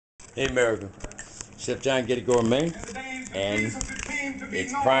Hey America, Chef John Get It Gourmet, and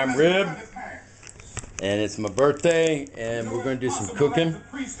it's prime rib, and it's my birthday, and we're going to do some cooking.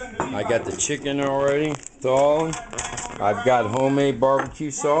 I got the chicken already thawing. I've got homemade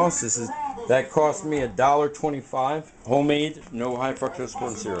barbecue sauce. That cost me $1.25. Homemade, no high fructose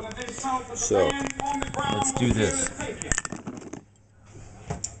corn syrup. So let's do this.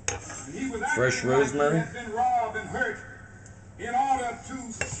 Fresh rosemary. In order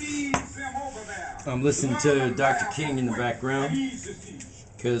to seize them over there. I'm listening to Dr. King in the background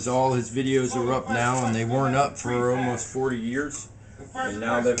because all his videos are up now, and they weren't up for almost 40 years. And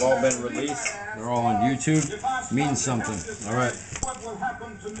now they've all been released. They're all on YouTube. Means something. All right.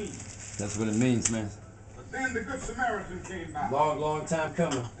 That's what it means, man. But then the Good Samaritan came by. Long time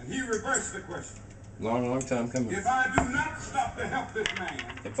coming. And he reversed the question. Long time coming. If I do not stop to help this man.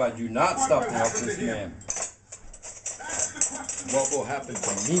 If I do not stop to help this man. What will happen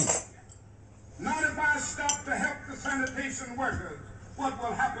to me? Not if I stop to help the sanitation workers. What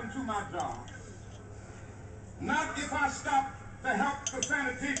will happen to my job? Not if I stop to help the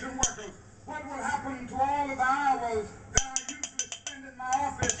sanitation workers. What will happen to all of the hours that I usually spend in my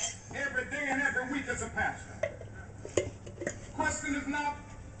office every day and every week as a pastor? The question is not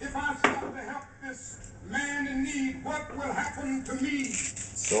if I stop to help this man in need, what will happen to me?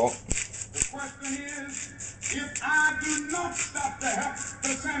 So. The question is, if I do not stop to help the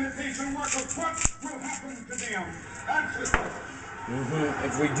sanitation workers, what will happen to them? That's the question.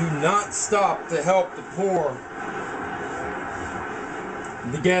 If we do not stop to help the poor,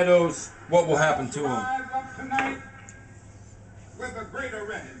 the ghettos, what will happen to them? Rise up tonight with a greater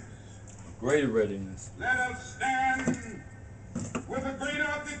readiness. Greater readiness. Let us stand with a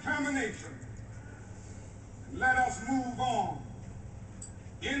greater determination. And let us move on.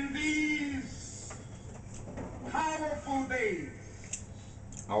 In these powerful days,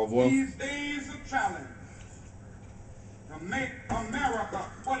 these days of challenge, to make America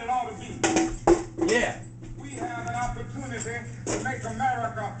what it ought to be. Yeah. We have an opportunity to make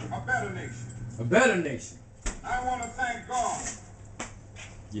America a better nation. A better nation. I want to thank God.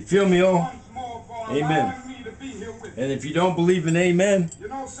 You feel me, all? Once more for amen. allowing me to be here with you. And if you don't believe in amen, you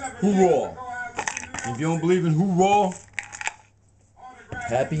know, 7 hoorah. years ago, I was in New York if you don't believe in hoorah,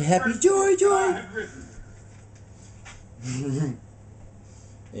 happy, joy.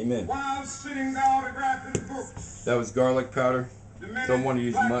 Amen. While sitting there autographing books, that was garlic powder. Don't want to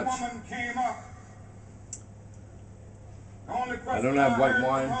use much. Woman came up. The only I don't have white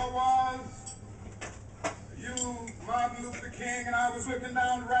wine. Was, you, Martin Luther King, and I was looking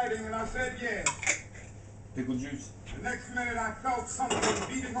down writing, and I said yes. Pickle juice. The next minute, I felt something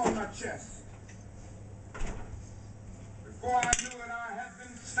beating on my chest. Before I knew it, I had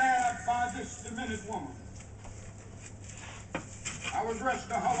been stabbed by this demented woman. I was rushed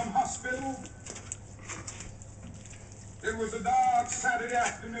to Harlem Hospital. It was a dark Saturday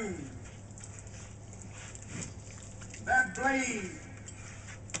afternoon. That blade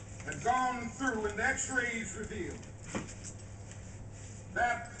had gone through, and the x-rays revealed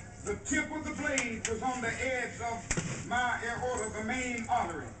that the tip of the blade was on the edge of my aorta, the main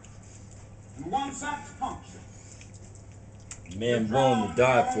artery. And once that's punctured, man willing to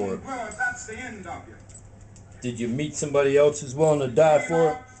die for it. Blood, that's the end of you. Did you meet somebody else who's willing to die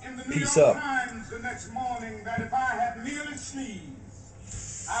for it? Peace up. Times the next morning that if I had merely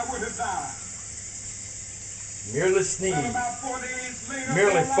sneezed, I would have died. Merely sneezed. About 4 days later,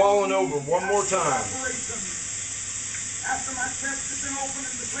 merely falling over one more time. After my chest had been opened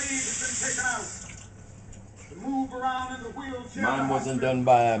and the blade had been taken out, to move around in the wheelchair. Mine wasn't done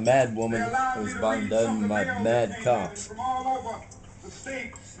by a mad woman. It was done by mad cops. From all over the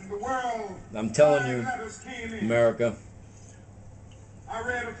states and the world. I'm telling you, America. I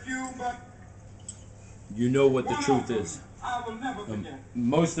read a few, but you know what the truth is. I will never forget.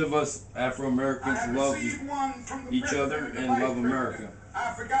 Most of us Afro-Americans love each other and love America.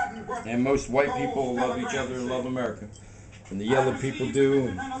 And most white people love each other and love America. And the yellow people do.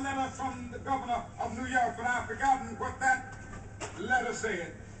 And a letter from the governor of New York, but I've forgotten what that letter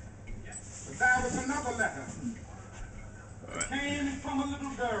said. But there was another letter. It came from a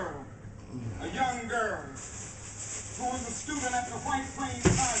little girl, a young girl, who was a student at the White Plains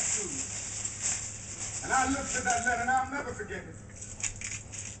High School. And I looked at that letter, and I'll never forget it. It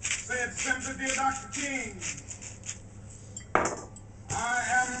said simply, "Dear Dr. King, I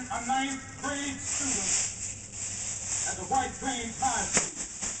am a 9th grade student at the White Plains High School."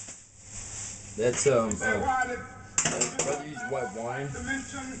 That's brother use white wine. To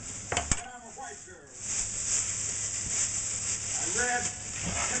mention that I'm a white girl. I read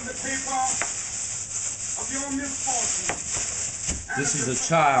in the paper of your misfortune This is a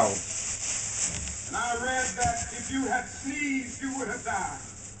child. And I read that if you had sneezed, you would have died.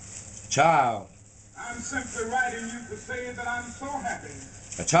 Child. I'm simply writing you to say that I'm so happy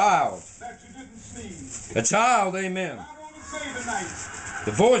A child. that you didn't sneeze. A child, amen. I want to say tonight,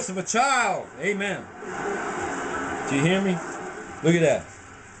 The voice of a child, amen. Do you hear me? Look at that.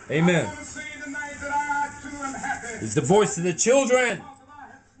 I Amen. want to say tonight that I too am happy. It's the voice of the children. Because I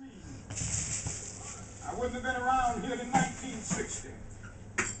had sneezed. I wouldn't have been around here in 1960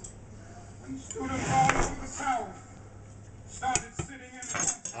 when students all over the South started sitting in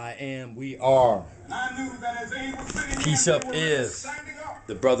the I am, we are. and I knew that as they were sitting Peace in, up they were is standing up.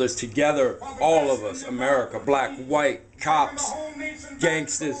 the brothers together, all of us, America, black, white, cops,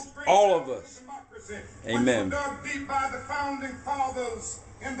 gangsters, all of us. Amen. Which were dug deep by the founding fathers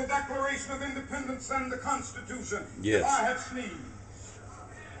in the Declaration of Independence and the Constitution. Yes. If I had sneezed,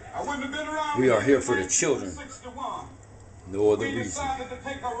 I wouldn't have been around. We are here for the children. 1961. No other We reason. decided to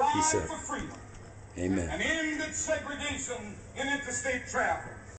take a ride Peace up. for freedom Amen. and ended segregation in interstate travel.